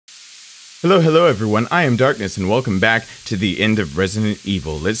Hello everyone, I am Darkness and welcome back to the end of Resident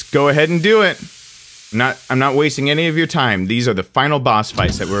Evil. Let's go ahead and do it! I'm not wasting any of your time. These are the final boss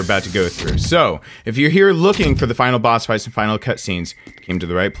fights that we're about to go through. So, if you're here looking for the final boss fights and final cutscenes, you came to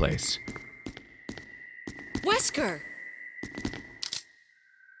the right place. Wesker!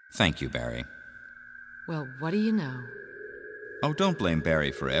 Thank you, Barry. Well, what do you know? Oh, don't blame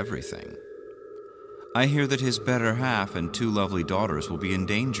Barry for everything. I hear that his better half and two lovely daughters will be in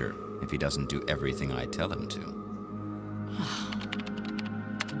danger if he doesn't do everything I tell him to.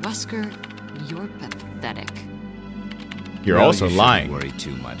 Wesker, you're pathetic. You're also lying. Don't worry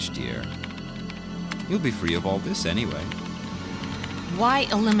too much, dear. You'll be free of all this anyway. Why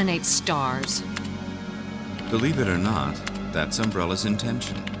eliminate stars? Believe it or not, that's Umbrella's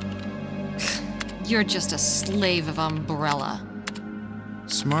intention. You're just a slave of Umbrella.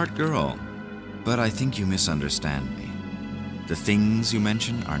 Smart girl, but I think you misunderstand me. The things you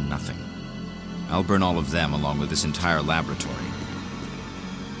mention are nothing. I'll burn all of them along with this entire laboratory.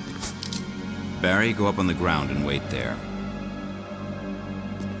 Barry, go up on the ground and wait there.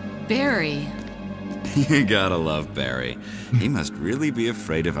 Barry? You gotta love Barry. He must really be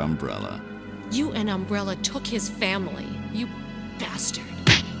afraid of Umbrella. You and Umbrella took his family, you bastard.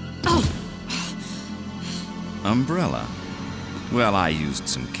 Oh! Umbrella? Well, I used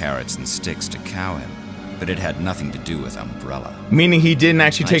some carrots and sticks to cow him, but it had nothing to do with Umbrella. Meaning he didn't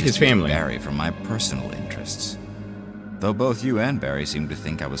actually take his family. I just used Barry for my personal interests. Though both you and Barry seem to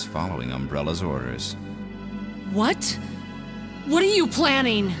think I was following Umbrella's orders. What? What are you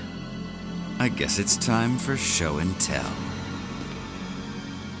planning? I guess it's time for show and tell.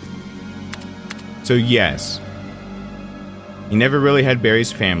 So yes, he never really had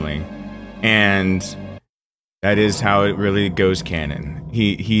Barry's family, and that is how it really goes canon.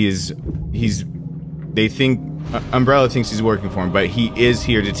 They think, Umbrella thinks he's working for him, but he is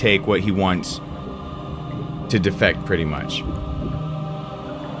here to take what he wants to defect, pretty much.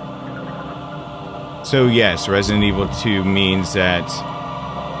 So yes, Resident Evil 2 means that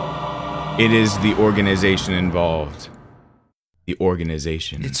it is the organization involved. The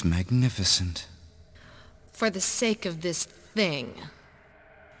organization. It's magnificent. For the sake of this thing.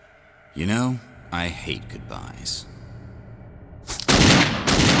 You know, I hate goodbyes.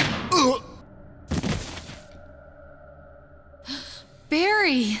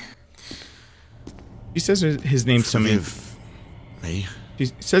 Barry! He says his name so many. Me? He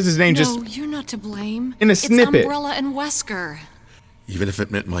says his name just. No, you're not to blame. In a snippet. It's Umbrella and Wesker. Even if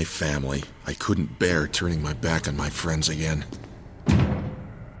it meant my family, I couldn't bear turning my back on my friends again.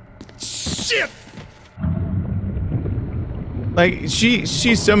 Shit! Like, she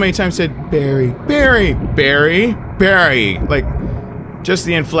so many times said, Barry, Barry, Barry, Barry. Like, just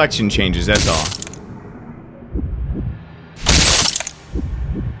the inflection changes, that's all.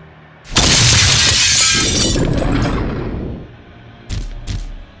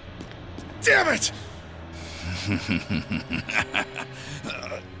 Damn it!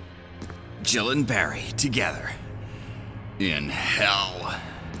 Jill and Barry together. In hell.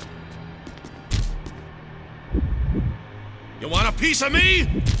 You want a piece of me?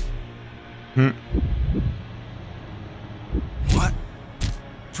 What?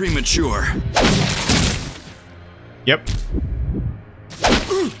 Premature. Yep.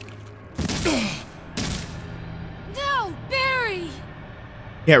 No, Barry!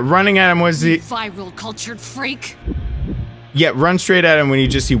 Yeah, running at him was the. Viral cultured freak. Yeah, run straight at him when you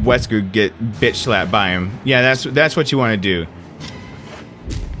just see Wesker get bitch slapped by him. Yeah, that's what you want to do.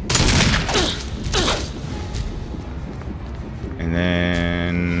 And then...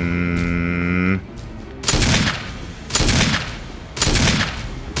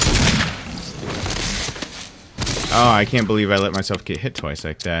 Oh, I can't believe I let myself get hit twice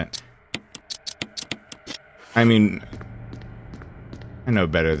like that. I mean, I know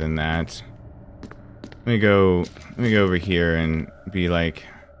better than that. Let me go over here and be like,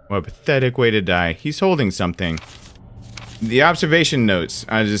 what a pathetic way to die. He's holding something. The observation notes,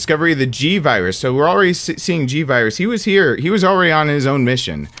 discovery of the G virus. So we're already seeing G virus. He was here. He was already on his own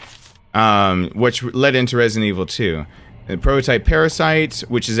mission, which led into Resident Evil 2. The prototype parasite,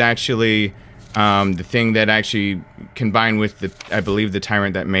 which is actually the thing that actually combined with the, I believe, the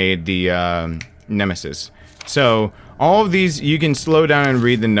Tyrant that made the Nemesis. So all of these, you can slow down and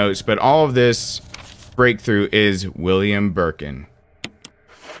read the notes, but all of this breakthrough is William Birkin.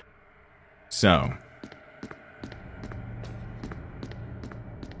 So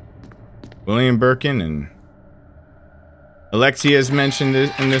William Birkin and Alexia is mentioned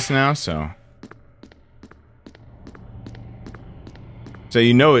in this now, so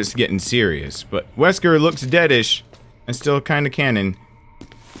you know it's getting serious. But Wesker looks deadish and still kind of canon.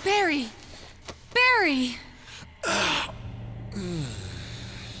 Barry, Barry!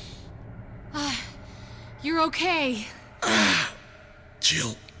 You're okay.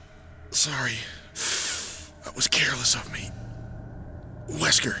 Jill, sorry. That was careless of me.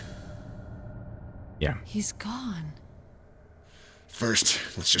 Wesker. Yeah. He's gone. First,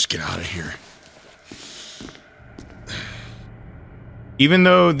 let's just get out of here. Even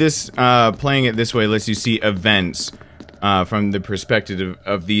though this playing it this way lets you see events from the perspective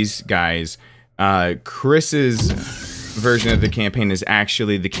of these guys, Chris's version of the campaign is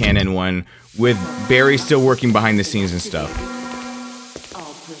actually the canon one, with Barry still working behind the scenes and stuff.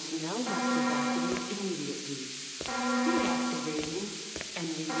 All personnel must evacuate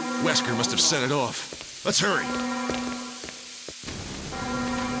immediately. Wesker must have set it off. Let's hurry.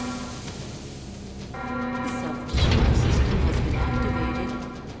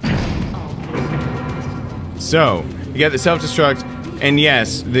 So, you got the self-destruct, and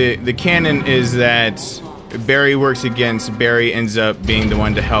yes, the canon is that Barry works against, Barry ends up being the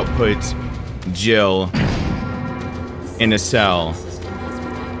one to help put Jill in a cell.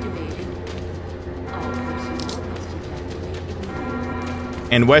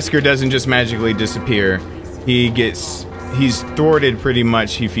 And Wesker doesn't just magically disappear. He's thwarted pretty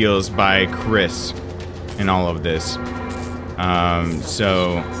much, he feels, by Chris in all of this.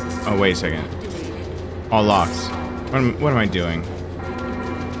 Oh, wait a second. All locks. What am I doing?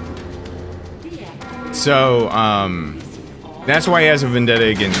 So, that's why he has a vendetta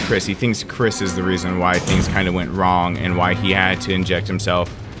against Chris. He thinks Chris is the reason why things kind of went wrong and why he had to inject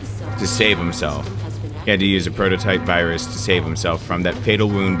himself to save himself. He had to use a prototype virus to save himself from that fatal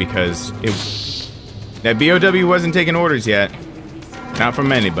wound because that BOW wasn't taking orders yet. Not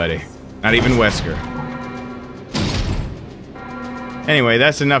from anybody. Not even Wesker. Anyway,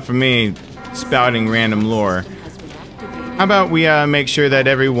 that's enough for me spouting random lore. How about we make sure that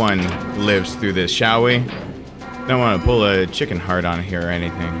everyone lives through this, shall we? Don't want to pull a chicken heart on here or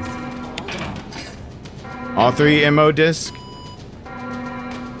anything. All 3 MO discs.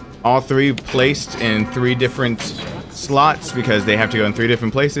 All 3 placed in 3 different slots because they have to go in 3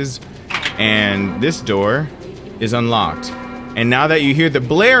 different places. And this door is unlocked. And now that you hear the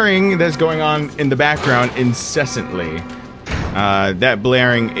blaring that's going on in the background incessantly, that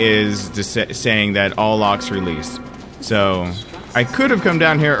blaring is saying that all locks released. So, I could have come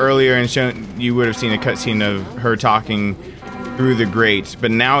down here earlier and shown you would have seen a cutscene of her talking through the grate,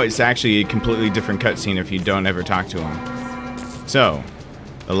 but now it's actually a completely different cutscene if you don't ever talk to him. So,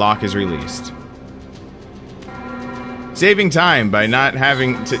 the lock is released. Saving time by not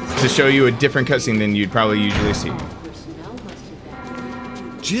having to show you a different cutscene than you'd probably usually see.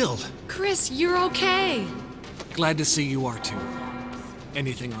 Jill! Chris, you're okay. Glad to see you are too.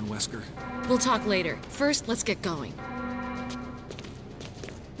 Anything on Wesker? We'll talk later. First, let's get going.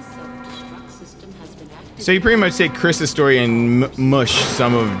 So you pretty much take Chris's story and mush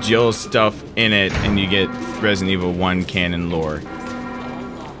some of Jill's stuff in it, and you get Resident Evil 1 canon lore.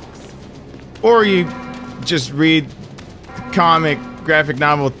 Or you just read the comic graphic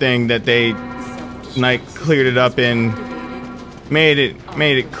novel thing that they like cleared it up in, made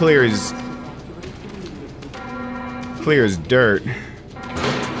it clear as dirt.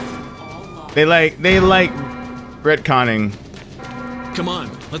 They like retconning. Come on,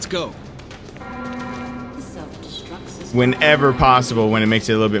 let's go. Whenever possible, when it makes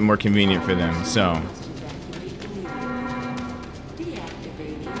it a little bit more convenient for them. So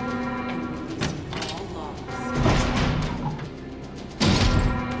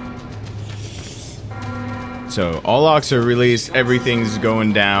all locks are released, everything's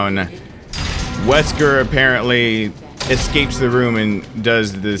going down. Wesker apparently escapes the room and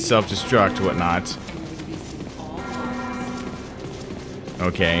does the self-destruct whatnot.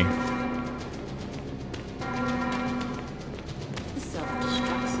 Okay.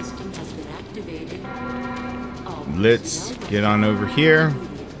 Let's get on over here.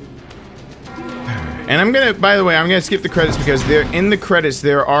 And I'm gonna, by the way, I'm gonna skip the credits because in the credits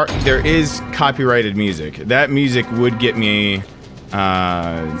there is copyrighted music. That music would get me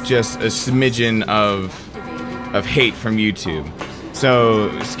just a smidgen of hate from YouTube.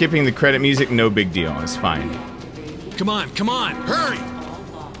 So skipping the credit music, no big deal. It's fine. Come on, hurry!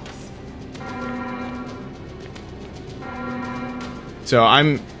 So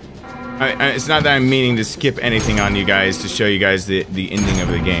it's not that I'm meaning to skip anything on you guys to show you guys the ending of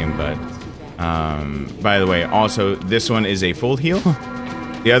the game, but by the way, also this one is a full heal.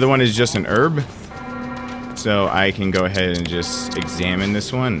 The other one is just an herb. So I can go ahead and just examine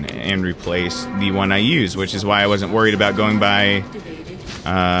this one and replace the one I use, which is why I wasn't worried about going by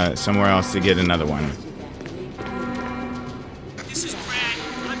somewhere else to get another one. This is Brad.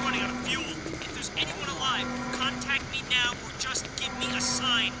 I'm running out of fuel. If there's anything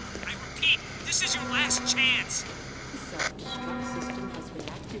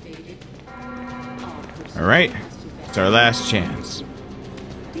Alright, it's our last chance.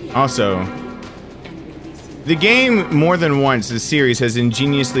 Also, the game, more than once, the series has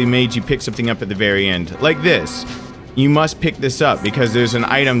ingeniously made you pick something up at the very end. Like this. You must pick this up because there's an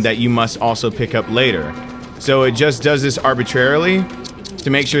item that you must also pick up later. So it just does this arbitrarily to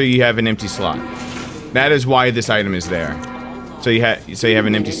make sure you have an empty slot. That is why this item is there. So you have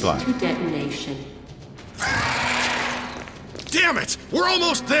an empty slot. Detonation. Damn it! We're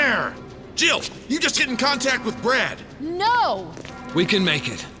almost there! Jill, you just get in contact with Brad. No! We can make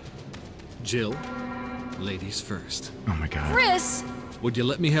it. Jill, ladies first. Oh my god. Chris! Would you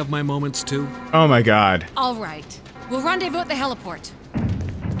let me have my moments too? Oh my god. All right. We'll rendezvous at the heliport.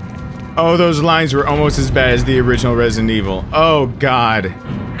 Oh, those lines were almost as bad as the original Resident Evil. Oh god.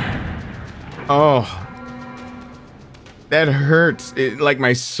 Oh. That hurts. Like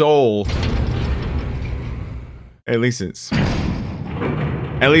my soul. At least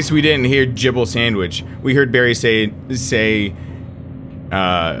we didn't hear Gibble Sandwich. We heard Barry say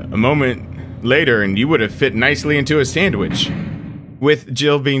a moment later, and you would have fit nicely into a sandwich. With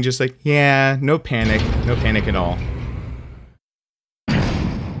Jill being just like, yeah, no panic at all.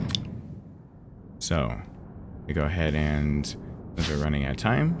 So, we go ahead and, since we're running out of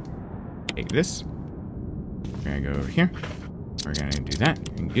time, take this. We're gonna go over here. We're gonna do that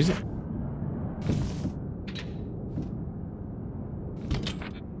and use it.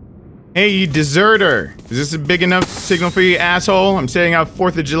 Hey, you deserter! Is this a big enough signal for you, asshole? I'm setting out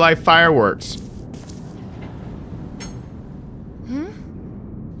 4th of July fireworks.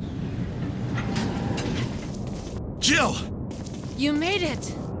 Jill! You made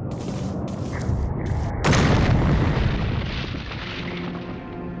it!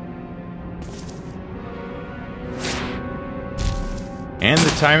 And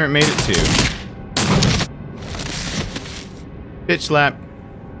the Tyrant made it too. Bitch slap.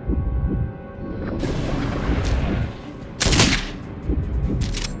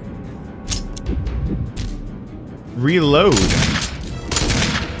 Reload.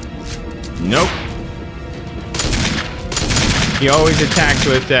 Nope. He always attacks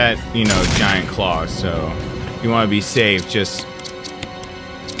with that, you know, giant claw, so if you want to be safe, just,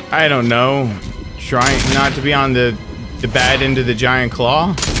 I don't know, try not to be on the bad end of the giant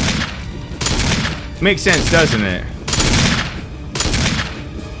claw. Makes sense, doesn't it?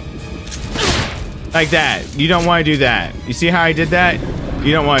 Like that. You don't want to do that. You see how I did that?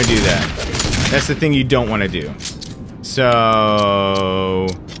 You don't want to do that. That's the thing you don't want to do. So,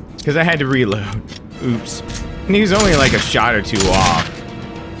 because I had to reload. Oops. And he was only like a shot or two off.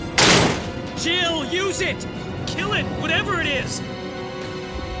 Jill, use it! Kill it, whatever it is!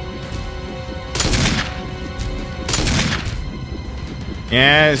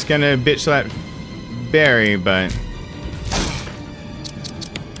 Yeah, it's gonna bitch slap Barry, but...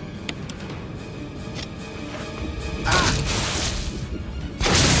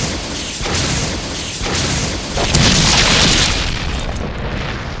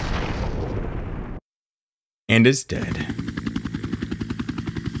 And is dead.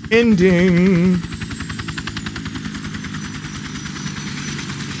 Ending.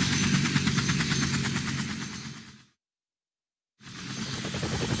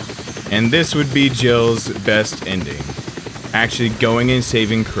 And this would be Jill's best ending. Actually going and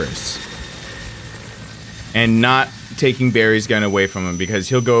saving Chris. And not taking Barry's gun away from him, because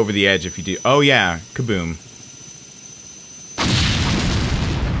he'll go over the edge if you do. Oh yeah, kaboom.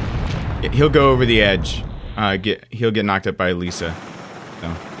 He'll go over the edge. He'll get knocked up by Lisa.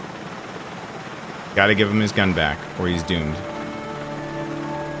 So, gotta give him his gun back, or he's doomed.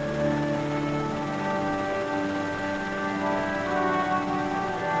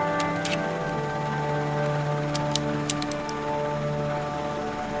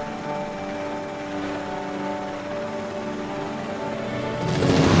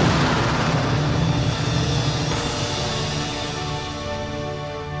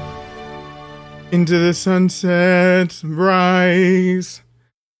 Into the sunset, rise.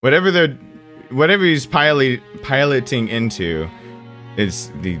 Whatever he's piloting into,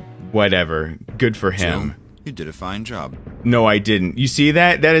 is the whatever. Good for him. Jill, you did a fine job. No, I didn't. You see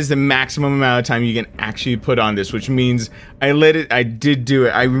that? That is the maximum amount of time you can actually put on this, which means I did do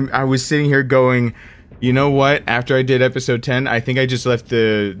it. I was sitting here going, you know what? After I did episode 10, I think I just left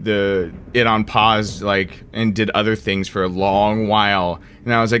it on pause, like, and did other things for a long while.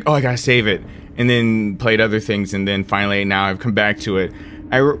 And I was like, oh, I gotta save it. And then played other things, and then finally now I've come back to it.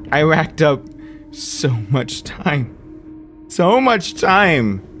 I racked up so much time. So much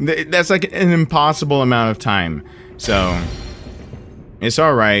time. That's like an impossible amount of time. So, it's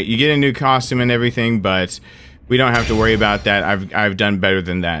alright. You get a new costume and everything, but we don't have to worry about that. I've done better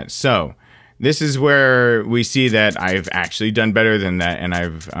than that. So, this is where we see that I've actually done better than that, and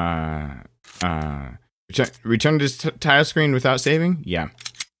I've returned this title screen without saving. Yeah,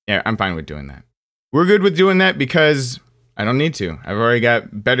 I'm fine with doing that. We're good with doing that because I don't need to. I've already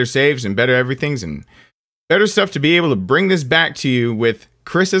got better saves and better everythings and better stuff to be able to bring this back to you with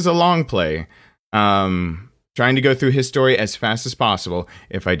Chris as a long play. Trying to go through his story as fast as possible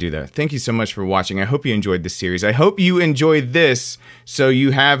if I do that. Thank you so much for watching. I hope you enjoyed this series. I hope you enjoyed this so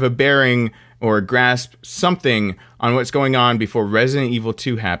you have a bearing or grasp something on what's going on before Resident Evil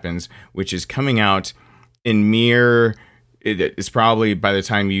 2 happens, which is coming out in it's probably by the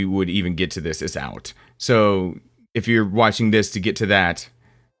time you would even get to this, it's out. So if you're watching this to get to that,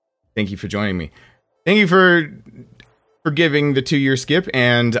 thank you for joining me. Thank you for giving the 2-year skip,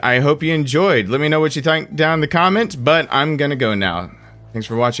 and I hope you enjoyed. Let me know what you think down in the comments, but I'm gonna go now. Thanks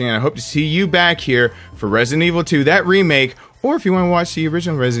for watching, and I hope to see you back here for Resident Evil 2, that remake, or if you want to watch the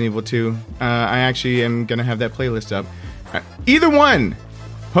original Resident Evil 2, I actually am gonna have that playlist up. Either one!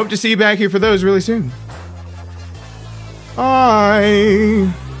 Hope to see you back here for those really soon.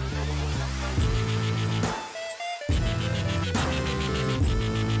 Bye!